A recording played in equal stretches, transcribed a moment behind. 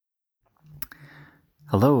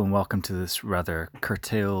Hello and welcome to this rather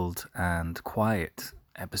curtailed and quiet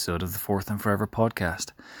episode of the Fourth and Forever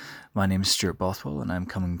podcast. My name is Stuart Bothwell and I'm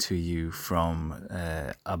coming to you from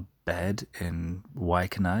a bed in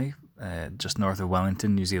Waikanae, just north of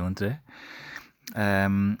Wellington, New Zealand today.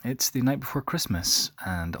 It's the night before Christmas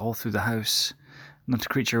and all through the house not a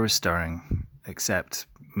creature was stirring except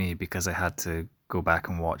me because I had to go back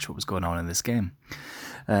and watch what was going on in this game.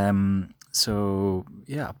 So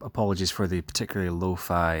yeah, apologies for the particularly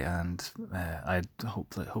lo-fi and I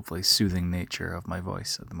hopefully soothing nature of my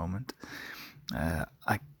voice at the moment.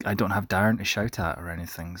 I don't have Darren to shout at or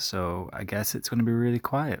anything, so I guess it's going to be really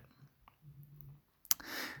quiet.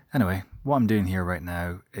 Anyway, what I'm doing here right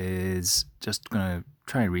now is just going to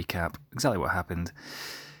try and recap exactly what happened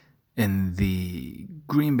in the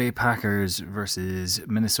Green Bay Packers versus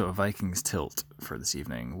Minnesota Vikings tilt for this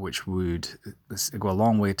evening, which would go a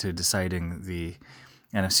long way to deciding the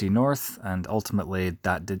NFC North, and ultimately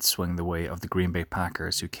that did swing the way of the Green Bay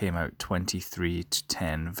Packers, who came out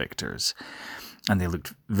 23-10 victors, and they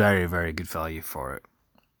looked very, very good value for it.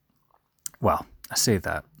 Well, I say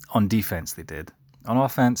that. On defense they did. On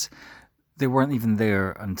offense, they weren't even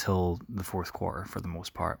there until the fourth quarter for the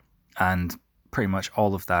most part, and pretty much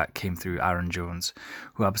all of that came through Aaron Jones,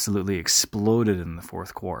 who absolutely exploded in the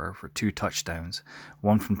fourth quarter for 2 touchdowns,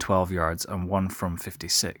 one from 12 yards and one from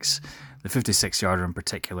 56. The 56-yarder in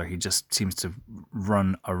particular, he just seems to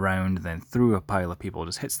run around, then through a pile of people,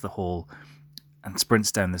 just hits the hole and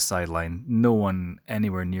sprints down the sideline. No one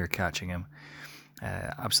anywhere near catching him.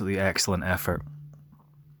 Absolutely excellent effort.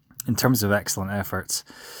 In terms of excellent efforts,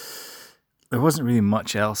 there wasn't really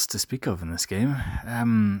much else to speak of in this game,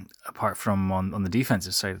 apart from on the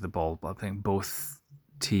defensive side of the ball. I think both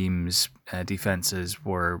teams' defenses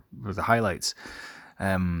were the highlights.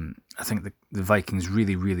 I think the Vikings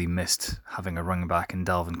really, really missed having a running back in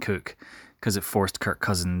Dalvin Cook because it forced Kirk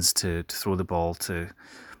Cousins to throw the ball to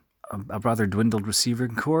a rather dwindled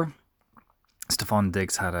receiving core. Stephon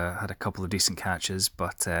Diggs had a couple of decent catches,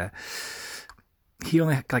 but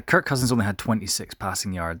Kirk Cousins only had 26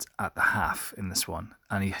 passing yards at the half in this one,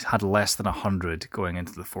 and he had less than 100 going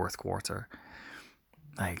into the fourth quarter.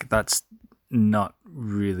 That's not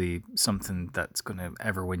really something that's going to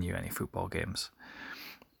ever win you any football games.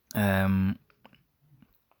 I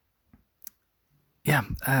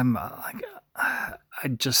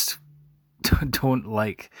just don't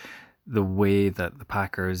like the way that the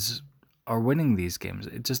Packers are winning these games.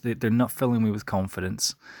 They're not filling me with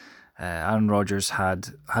confidence. Aaron Rodgers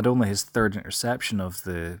had only his third interception of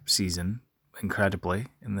the season, incredibly,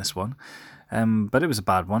 in this one. But it was a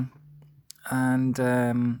bad one. And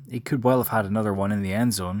he could well have had another one in the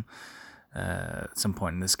end zone at some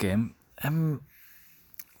point in this game. I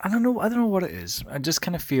don't know what it is. I just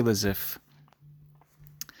kind of feel as if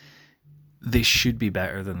they should be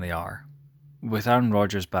better than they are. With Aaron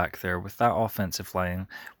Rodgers back there, with that offensive line,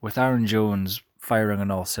 with Aaron Jones firing on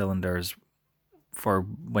all cylinders for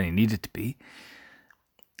when he needed to be.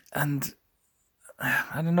 And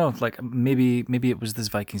I don't know, maybe it was this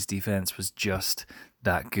Vikings defense was just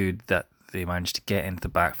that good that they managed to get into the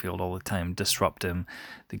backfield all the time, disrupt him.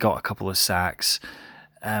 They got a couple of sacks.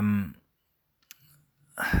 I'm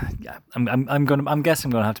guessing I'm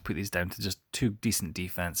gonna have to put these down to just 2 decent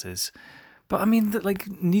defenses. But I mean,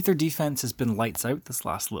 neither defense has been lights out this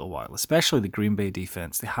last little while, especially the Green Bay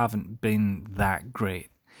defense. They haven't been that great,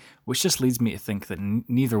 which just leads me to think that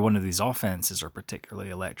neither one of these offenses are particularly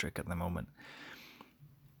electric at the moment.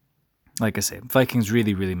 Like I say, Vikings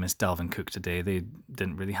really, really missed Dalvin Cook today. They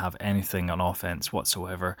didn't really have anything on offense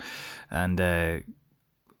whatsoever, and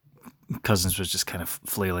Cousins was just kind of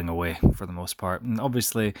flailing away for the most part. And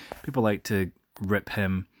obviously, people like to rip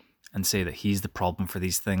him and say that he's the problem for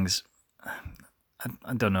these things.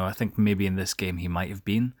 I don't know. I think maybe in this game he might have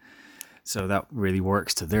been. So that really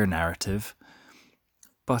works to their narrative.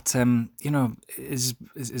 But, his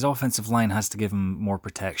offensive line has to give him more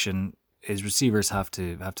protection. His receivers have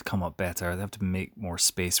to come up better. They have to make more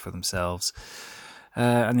space for themselves.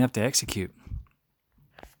 And they have to execute.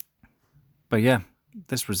 But yeah,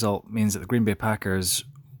 this result means that the Green Bay Packers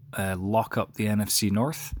lock up the NFC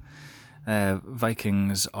North.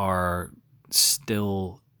 Vikings are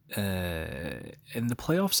still in the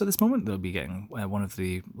playoffs at this moment. They'll be getting one of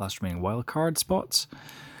the last remaining wild card spots.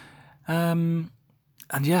 And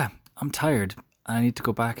yeah, I'm tired. I need to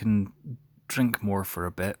go back and drink more for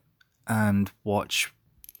a bit and watch.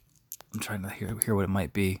 I'm trying to hear what it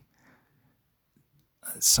might be.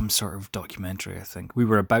 Some sort of documentary, I think. We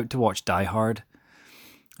were about to watch Die Hard.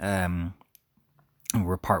 And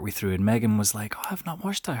we're partway through, and Megan was like, "Oh, I've not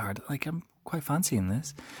watched Die Hard. I'm quite fancying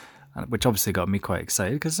this." which obviously got me quite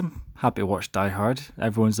excited because I'm happy to watch Die Hard.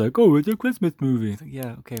 Everyone's like, "Oh, it's a Christmas movie." Like,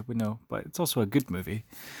 yeah, okay, we know, but it's also a good movie.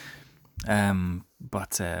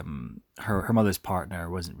 But her mother's partner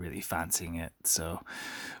wasn't really fancying it, so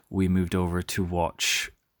we moved over to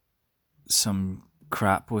watch some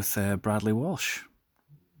crap with Bradley Walsh.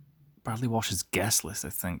 Bradley Walsh's guest list, I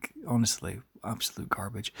think. Honestly, absolute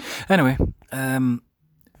garbage. Anyway,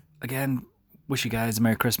 again, wish you guys a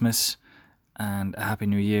Merry Christmas and a Happy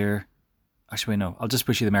New Year. Actually, no, I'll just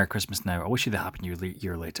wish you the Merry Christmas now. I'll wish you the Happy New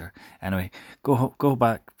Year later. Anyway, go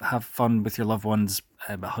back, have fun with your loved ones,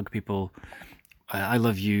 hug people. I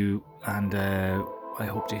love you, and I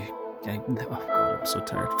hope to. Oh God, I'm so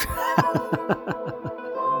tired.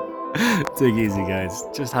 Take it easy, guys.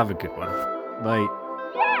 Just have a good one. Bye.